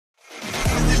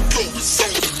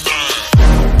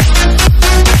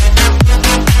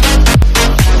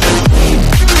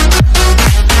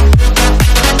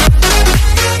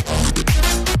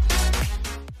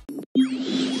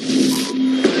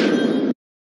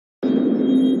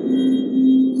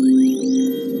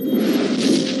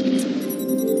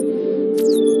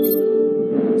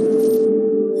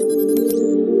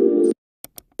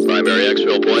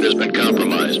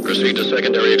Proceed to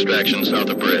secondary extraction south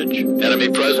of bridge. Enemy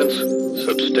presence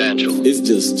substantial. It's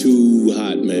just too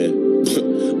hot, man.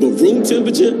 But room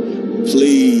temperature?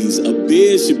 Please, a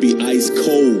beer should be ice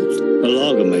cold. A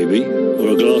lager, maybe.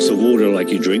 Or a glass of water like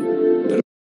you drink. But a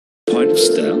pint of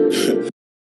stout.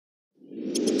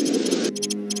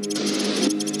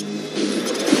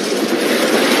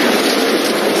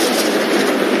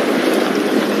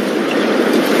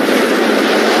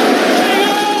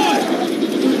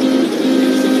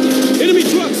 Enemy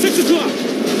truck, 6 o'clock.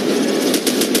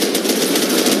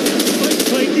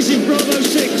 Plate, this is Bravo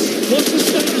 6. What's the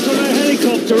status on our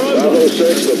helicopter? Over. Bravo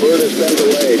 6, the bird has been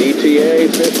delayed. ETA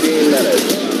 15 minutes.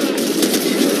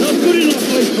 Not good enough,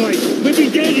 plate. We'll be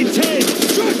dead in 10.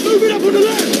 Truck moving up on the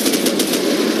left.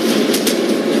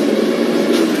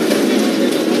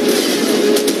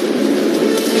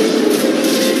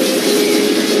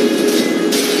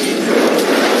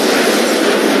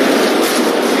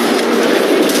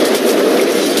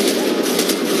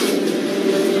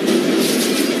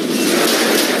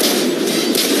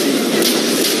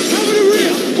 Cover the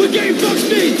rear. We're getting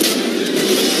boxed in.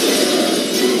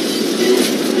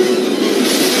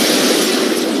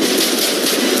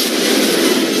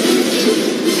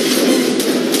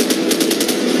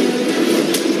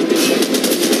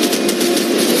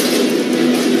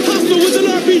 Hostile with an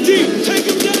RPG! Take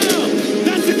him down!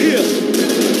 That's a kill!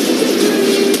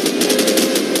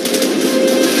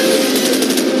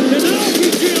 There's an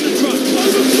RPG on the truck!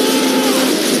 Over fire!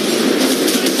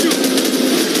 Nice shoot!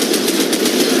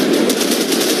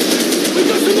 We've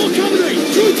got some more company!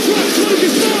 Two trucks,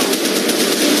 focus now!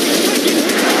 Take it!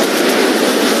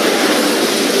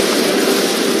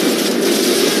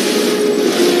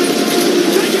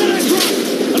 Take out that truck!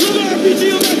 Another RPG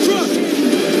on that truck!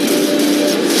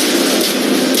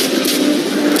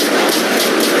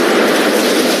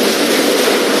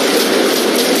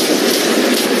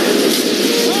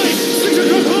 High! 6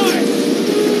 o'clock high!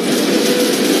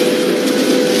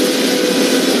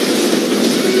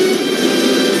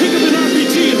 Pick up an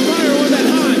RPG and fire on that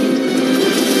high!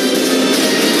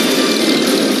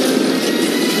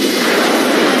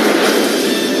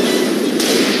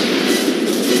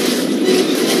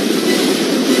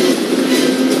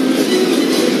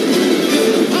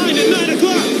 High at 9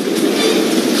 o'clock!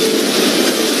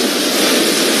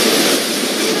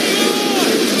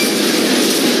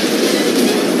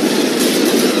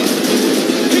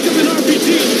 Pick up an RPG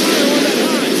and fire on that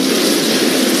high!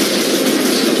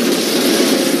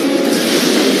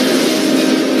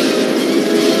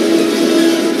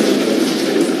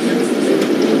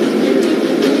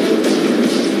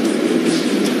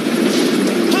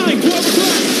 High, 12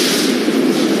 o'clock!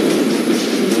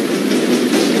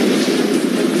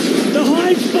 The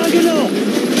hive's bugging off.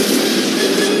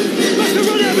 Must have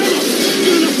run out of ammo!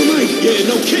 Good enough for me! Yeah,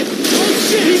 no kid! Oh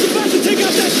shit, he's about to take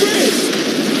out that bridge!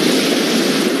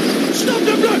 Stop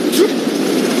the blood!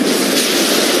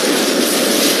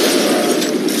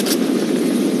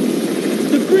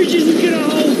 The bridge isn't gonna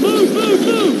hold. Move, move,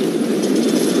 move.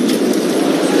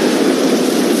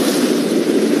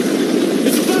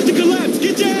 It's about to collapse!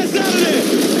 Get your ass out of there!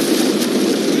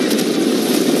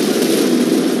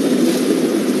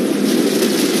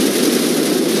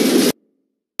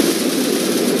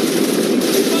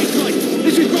 Fight!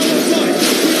 This is Bravo 5!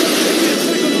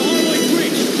 Attack on the highway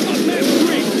bridge! Up Map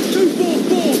 3!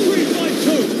 244-352!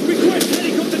 Request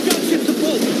helicopter gunship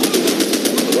support!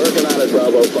 Over! Working on it,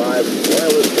 Bravo 5.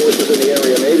 Wireless forces in the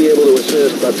area may be able to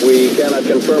assist, but we cannot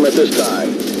confirm at this time.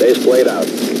 Base played out.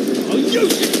 Oh, you should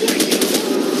wait!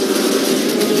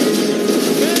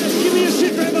 Yes, give me a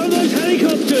sit rep on those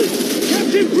helicopters.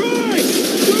 Captain Price!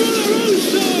 We're on our own,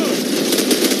 sir!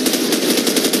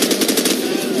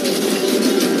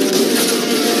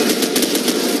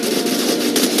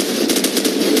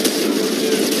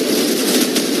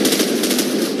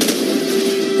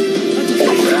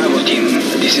 Bravo team,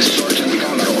 this is Sergeant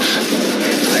Kamarov.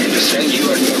 I understand you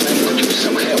and your men could use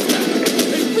some help.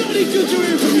 It's bloody good to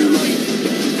hear from you, mate!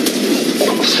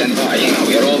 Stand by,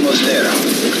 we are almost there.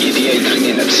 ETA 3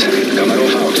 minutes.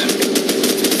 Kamarov out.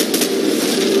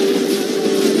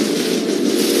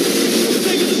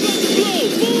 Taking the back blow!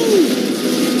 Move!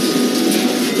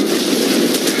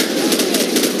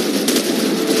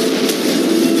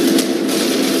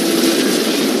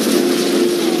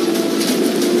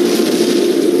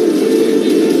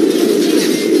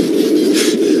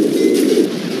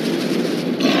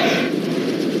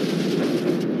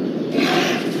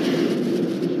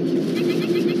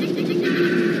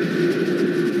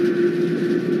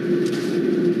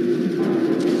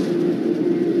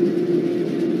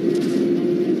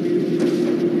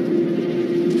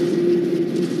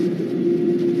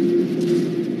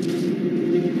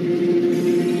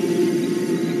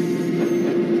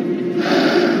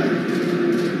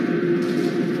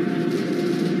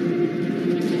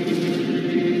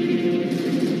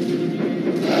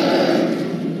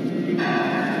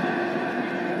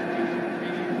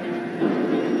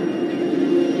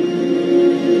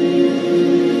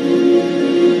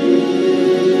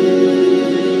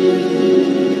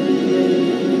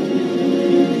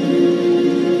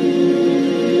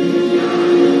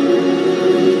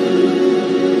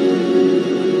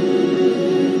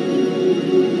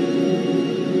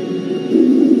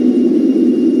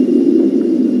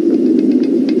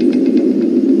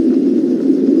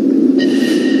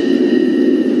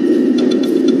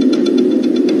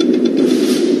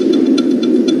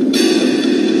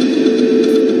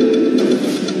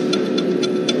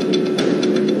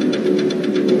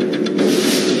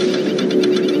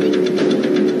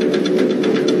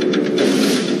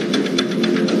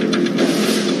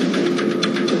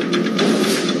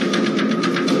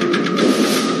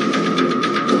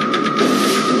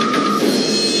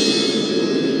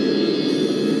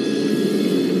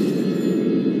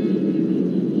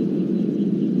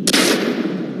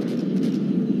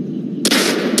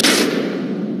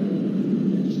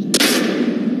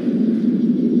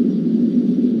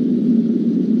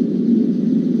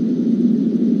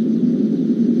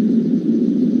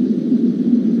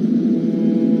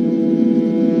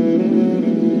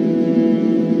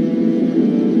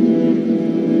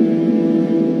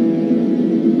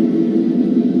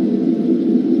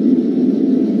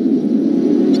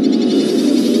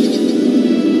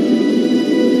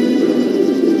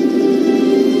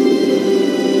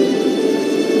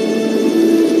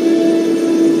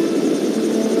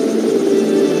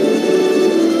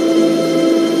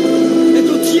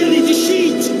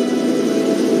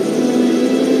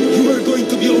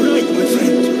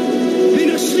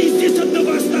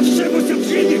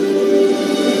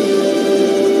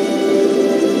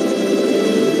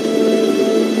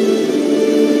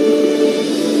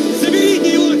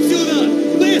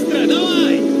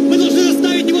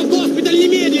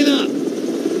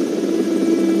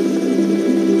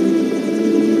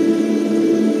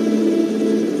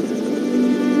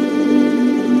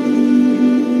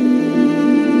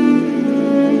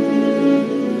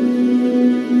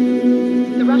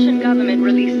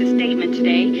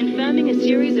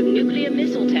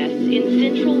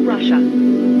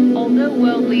 Although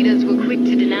world leaders were quick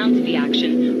to denounce the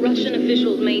action, Russian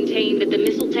officials maintained that the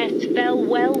missile tests fell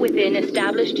well within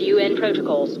established UN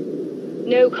protocols.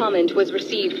 No comment was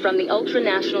received from the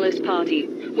ultra-nationalist party,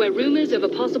 where rumors of a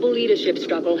possible leadership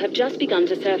struggle have just begun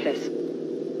to surface.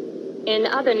 In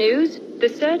other news, the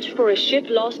search for a ship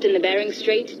lost in the Bering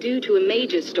Strait due to a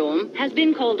major storm has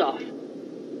been called off.